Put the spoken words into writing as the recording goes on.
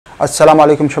السلام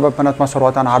عليكم شباب بنات مصر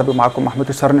وطن عربي، معاكم محمود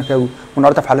السرنجاوي.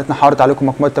 والنهارده في حلقتنا هعرض عليكم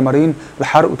مجموعه تمارين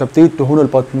لحرق وتفتيت دهون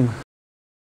البطن.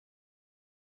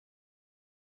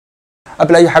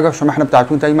 قبل اي حاجه عشان احنا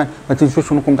بتاعتون دايما ما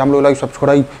تنسوش انكم تعملوا لايك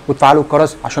وسبسكرايب وتفعلوا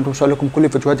الجرس عشان توصل لكم كل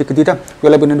الفيديوهات الجديده.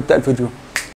 يلا بينا نبدا الفيديو.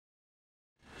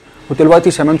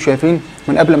 ودلوقتي زي ما انتم شايفين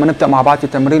من قبل ما نبدا مع بعض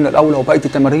التمرين الاول وبقيه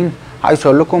التمارين، عايز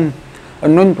اقول لكم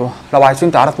ان انتوا لو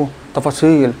عايزين تعرفوا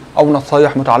تفاصيل او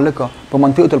نصائح متعلقه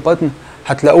بمنطقه البطن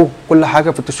هتلاقوه كل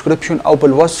حاجه في الديسكريبشن او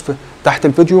بالوصف تحت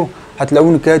الفيديو،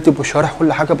 هتلاقوني كاتب وشارح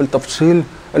كل حاجه بالتفصيل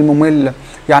الممل.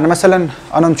 يعني مثلا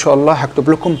انا ان شاء الله هكتب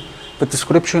لكم في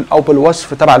الديسكريبشن او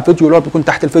بالوصف تبع الفيديو اللي هو بيكون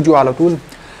تحت الفيديو على طول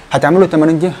هتعملوا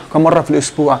التمارين دي كم مره في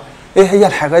الاسبوع، ايه هي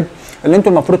الحاجات اللي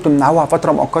انتم المفروض تمنعوها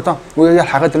فتره مؤقته، وايه هي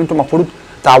الحاجات اللي انتم المفروض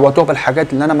تعوضوها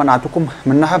بالحاجات اللي انا منعتكم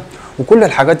منها. وكل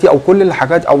الحاجات دي او كل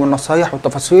الحاجات او النصايح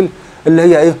والتفاصيل اللي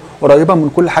هي ايه قريبه من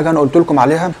كل حاجه انا قلت لكم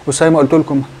عليها، وزي ما قلت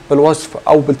لكم بالوصف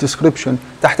او بالديسكريبشن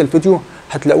تحت الفيديو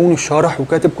هتلاقوني شارح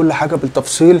وكاتب كل حاجه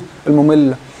بالتفصيل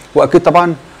الممل. واكيد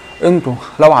طبعا انتوا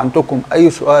لو عندكم اي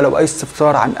سؤال او اي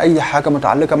استفسار عن اي حاجه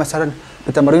متعلقه مثلا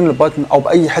بتمارين البطن او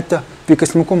باي حته في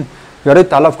جسمكم، يا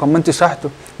ريت تعلقوا في كومنت تحت،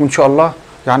 وان شاء الله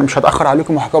يعني مش هتاخر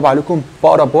عليكم وهجاوب عليكم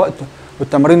باقرب وقت.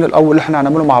 والتمرين الاول اللي احنا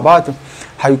هنعمله مع بعض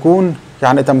هيكون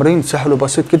يعني تمرين سهل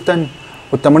وبسيط جدا،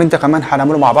 والتمرين ده كمان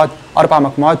هنعمله مع بعض 4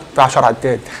 مجموعات في 10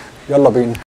 عدات. يلا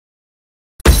بينا.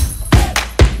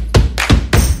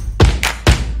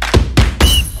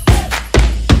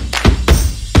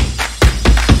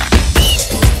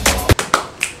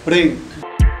 بريك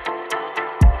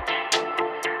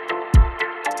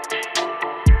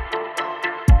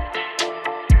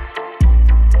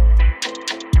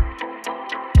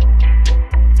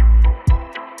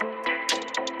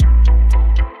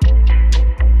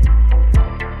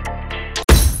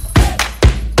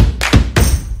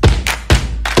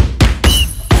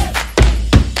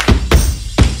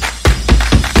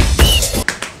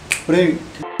بريك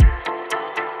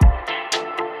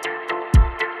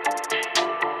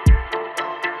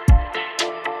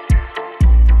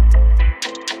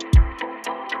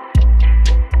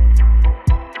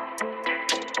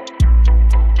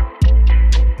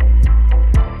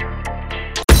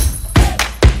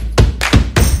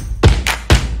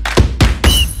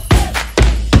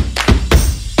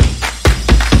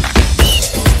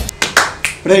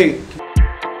بريك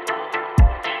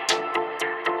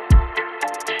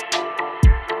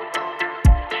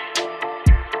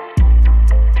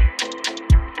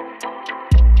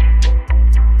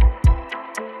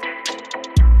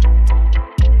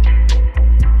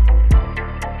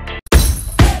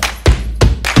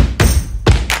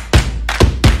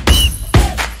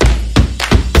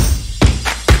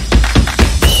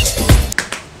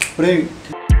بريك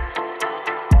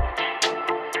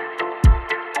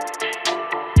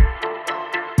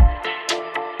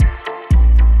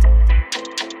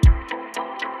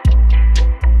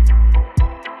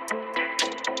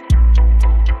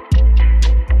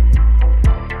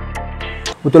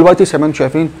ودلوقتي زي ما انتم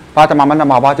شايفين بعد ما عملنا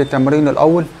مع بعض التمرين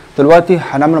الاول، دلوقتي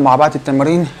هنعمل مع بعض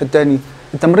التمرين الثاني.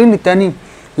 التمرين الثاني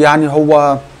يعني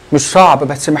هو مش صعب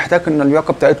بس محتاج ان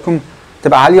اللياقه بتاعتكم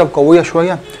تبقى عاليه وقويه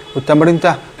شويه، والتمرين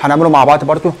ده هنعمله مع بعض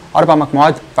برضو 4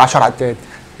 مجموعات في 10 عدات.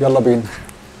 يلا بينا.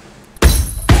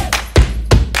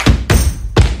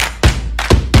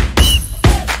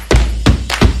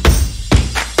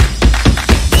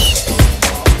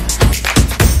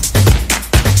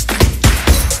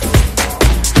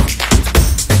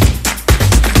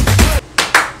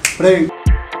 بريك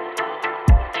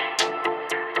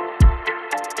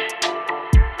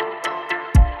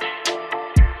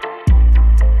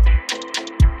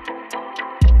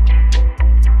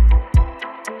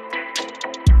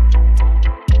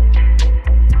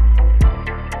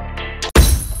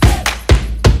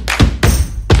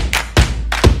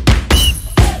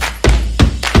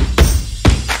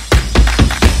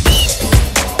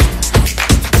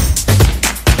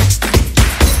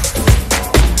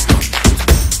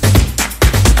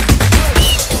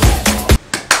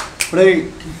بريك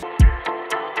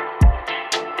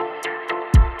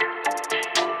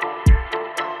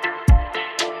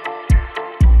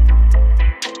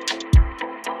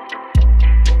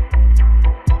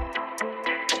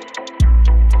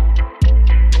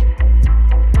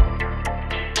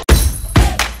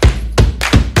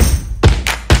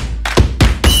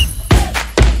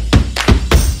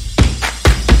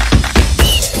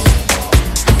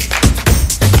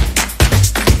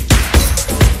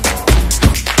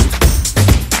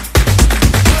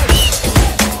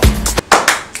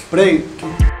بريك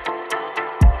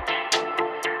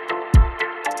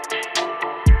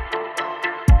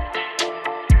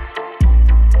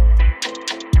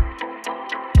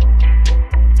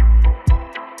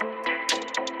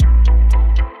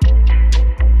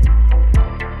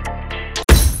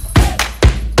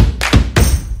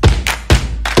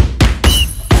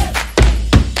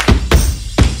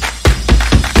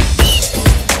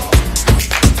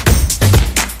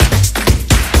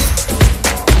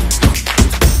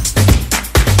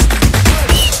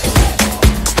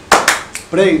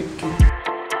بريك.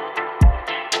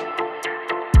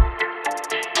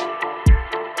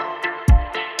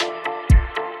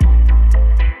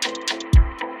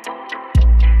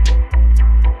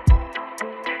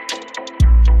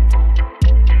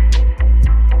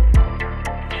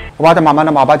 وبعد ما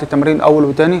عملنا مع بعض التمرين الاول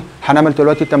والثاني هنعمل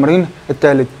دلوقتي التمرين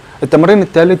الثالث. التمرين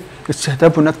الثالث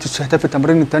استهدافه نفس استهداف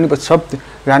التمرين الثاني بالظبط،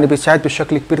 يعني بيساعد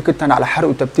بشكل كبير جدا على حرق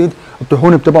وتبديد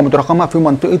الدهون، بتبقى متراكمه في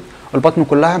منطقه البطن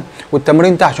كلها.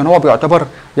 والتمرين ده عشان هو بيعتبر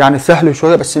يعني سهل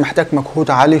شويه بس محتاج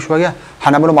مجهود عالي شويه،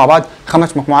 هنعمله مع بعض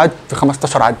 5 مجموعات في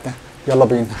 15 عده. يلا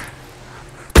بينا.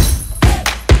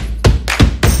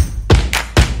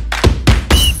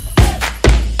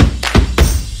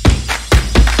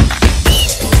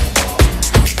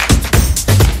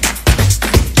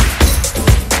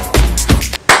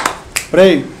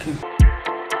 بريك.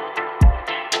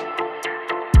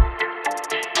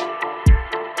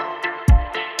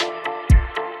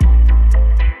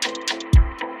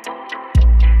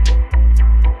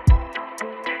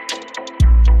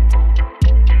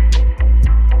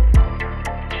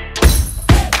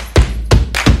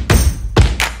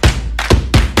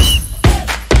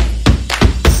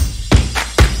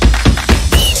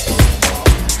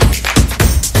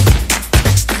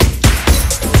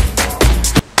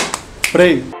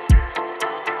 بريك.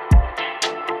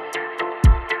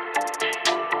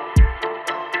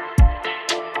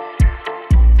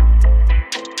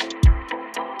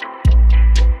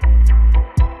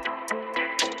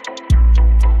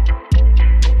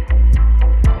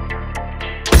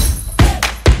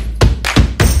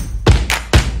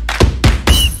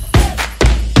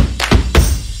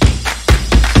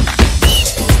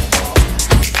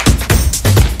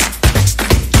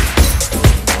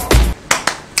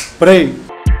 بريك.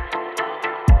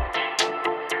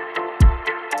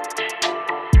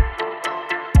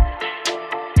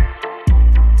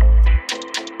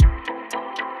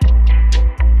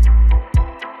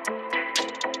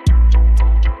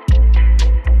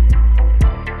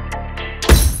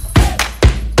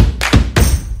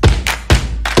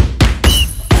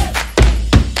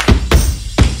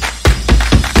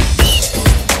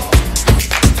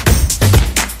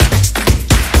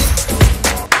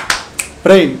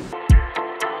 بريك.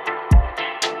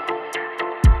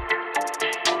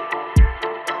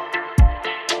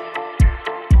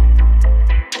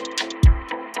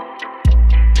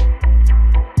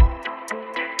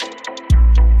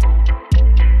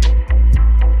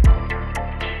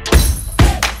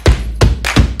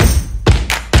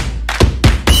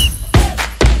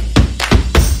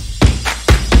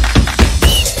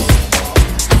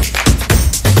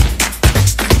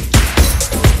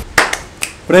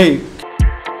 بريك.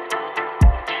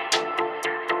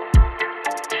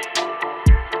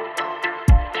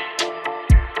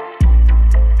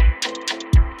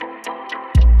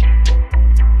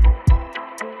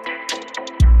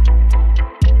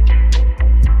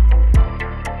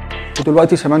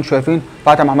 ودلوقتي زي ما انتم شايفين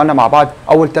بعد ما عملنا مع بعض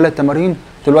اول 3 تمارين،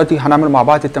 دلوقتي هنعمل مع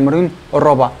بعض التمرين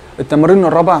الرابع. التمرين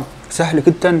الرابع سهل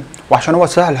جدا، وعشان هو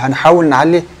سهل هنحاول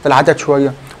نعلي في العدد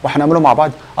شويه، وهنعمله مع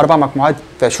بعض 4 مجموعات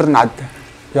في 20 عده.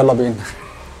 يلا بينا.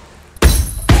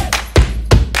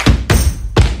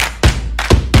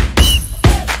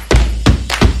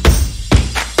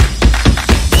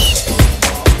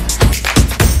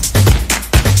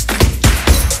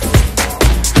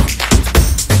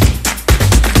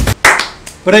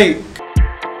 بريك.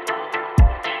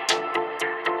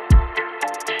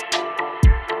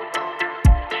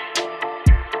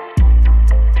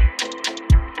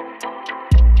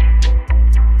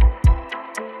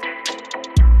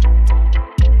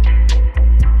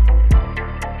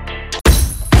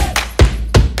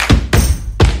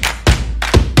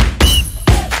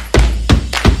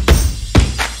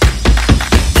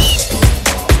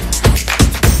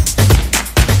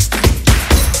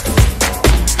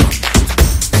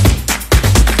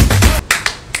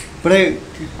 بريك.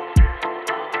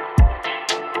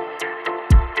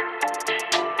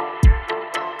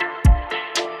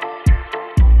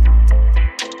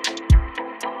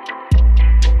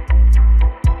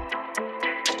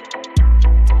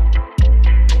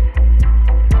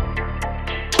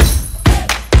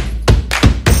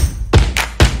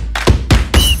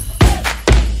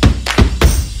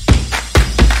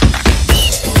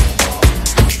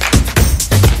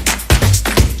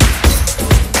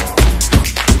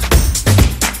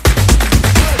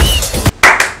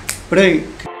 بريك.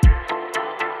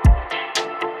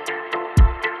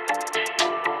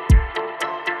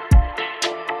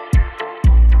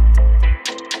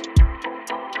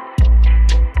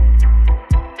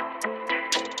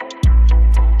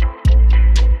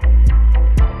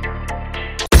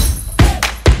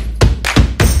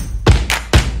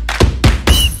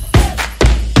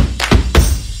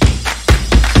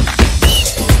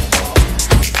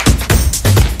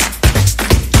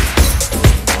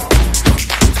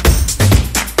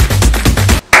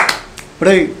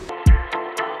 بريك.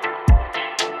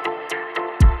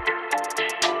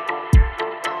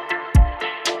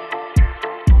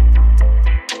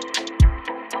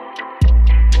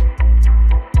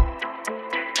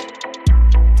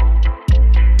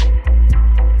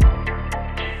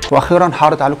 واخيرا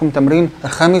هعرض عليكم تمرين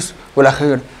الخامس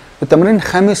والاخير. التمرين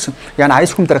الخامس يعني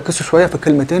عايزكم تركزوا شويه في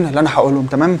الكلمتين اللي انا هقولهم،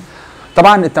 تمام؟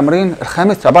 طبعا التمرين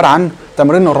الخامس عباره عن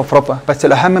تمرين الرفرفه، بس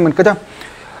الاهم من كده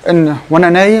ان وانا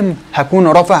نايم هكون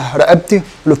رافع رقبتي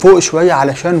لفوق شويه،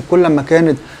 علشان كل ما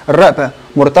كانت الرقبه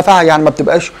مرتفعه يعني ما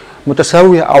بتبقاش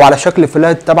متساويه او على شكل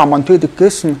فلات تبع منطقه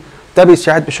الجسم، ده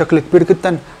بيساعد بشكل كبير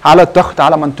جدا على الضغط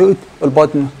على منطقه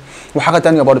البطن. وحاجه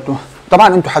تانيه برضو، طبعا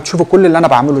انتوا هتشوفوا كل اللي انا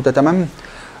بعمله ده، تمام؟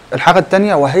 الحاجه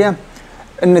التانيه وهي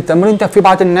ان التمرين ده في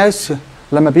بعض الناس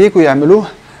لما بييجوا يعملوه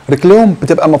رجليهم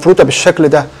بتبقى مفروضه بالشكل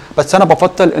ده، بس انا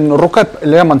بفضل ان الركب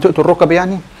اللي هي منطقه الركب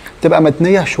يعني تبقى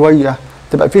متنيه شويه،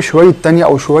 تبقى فيه شويه تانيه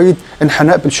او شويه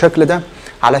انحناء بالشكل ده،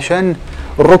 علشان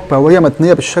الركبه وهي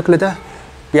متنيه بالشكل ده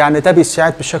يعني ده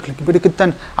بيساعد بشكل كبير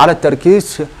جدا على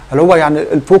التركيز اللي هو يعني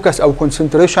الفوكس او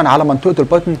كونسنتريشن على منطقه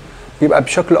البطن، بيبقى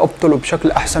بشكل افضل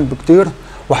وبشكل احسن بكتير.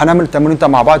 وهنعمل التمرين ده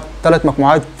مع بعض 3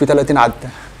 مجموعات في 30 عده.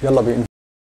 يلا بينا.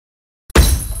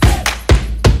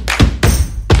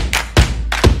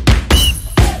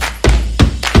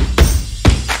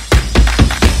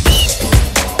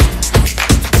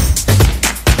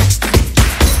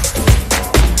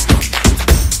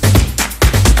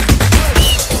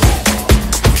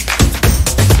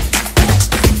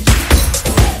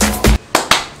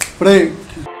 بريك.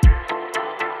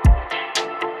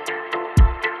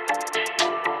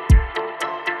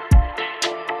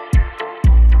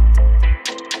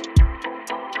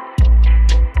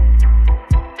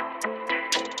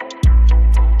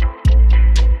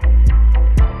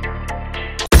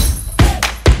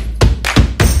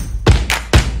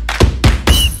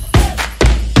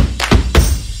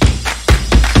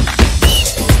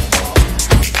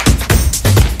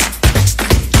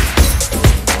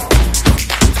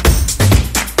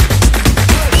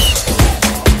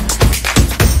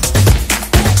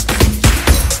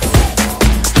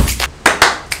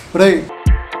 بريك.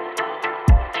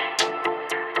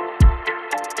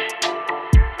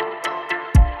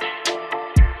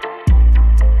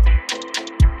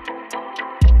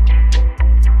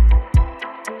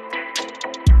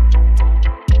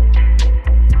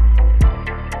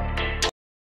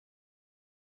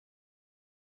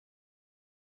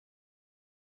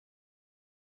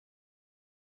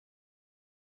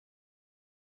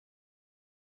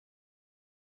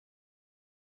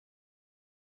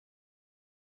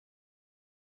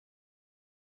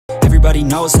 Everybody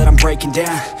knows that I'm breaking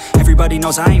down. Everybody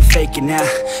knows I ain't faking now.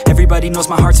 Everybody knows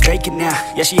my heart's vacant now.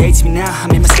 Yeah, she hates me now, I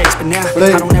made mistakes but now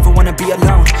I don't ever wanna be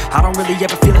alone. I don't really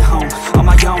ever feel at home. On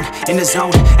my own, in the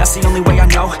zone, that's the only way I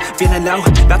know. Feeling low,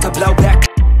 about to blow back.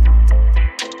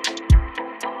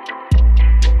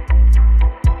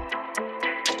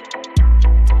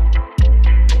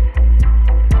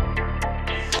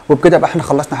 وبكده يبقى احنا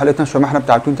خلصنا حلقتنا. شو ما احنا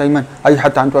بتاعتون دايما اي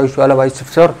حد عنده اي سؤال او اي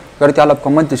استفسار يا ريت يعلق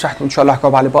بكومنت تحت وان شاء الله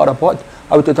هجاوب عليه باقرب وقت،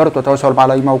 او تقدروا تتواصلوا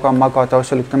معايا على اي مواقع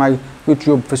التواصل الاجتماعي،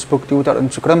 يوتيوب، فيسبوك، تويتر،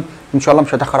 انستجرام، ان شاء الله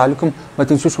مش هتاخر عليكم. ما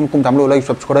تنسوش انكم تعملوا لايك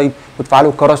وسبسكرايب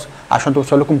وتفعلوا الجرس عشان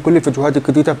توصل لكم كل الفيديوهات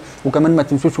الجديده، وكمان ما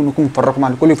تنسوش انكم تتفرجوا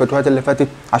على كل الفيديوهات اللي فاتت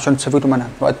عشان تستفيدوا منها،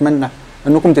 واتمنى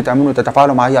انكم تتعاملوا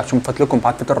وتتفاعلوا معايا عشان من فضلكم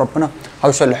بعد ربنا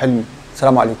هوصل لحلمي.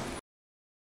 السلام عليكم.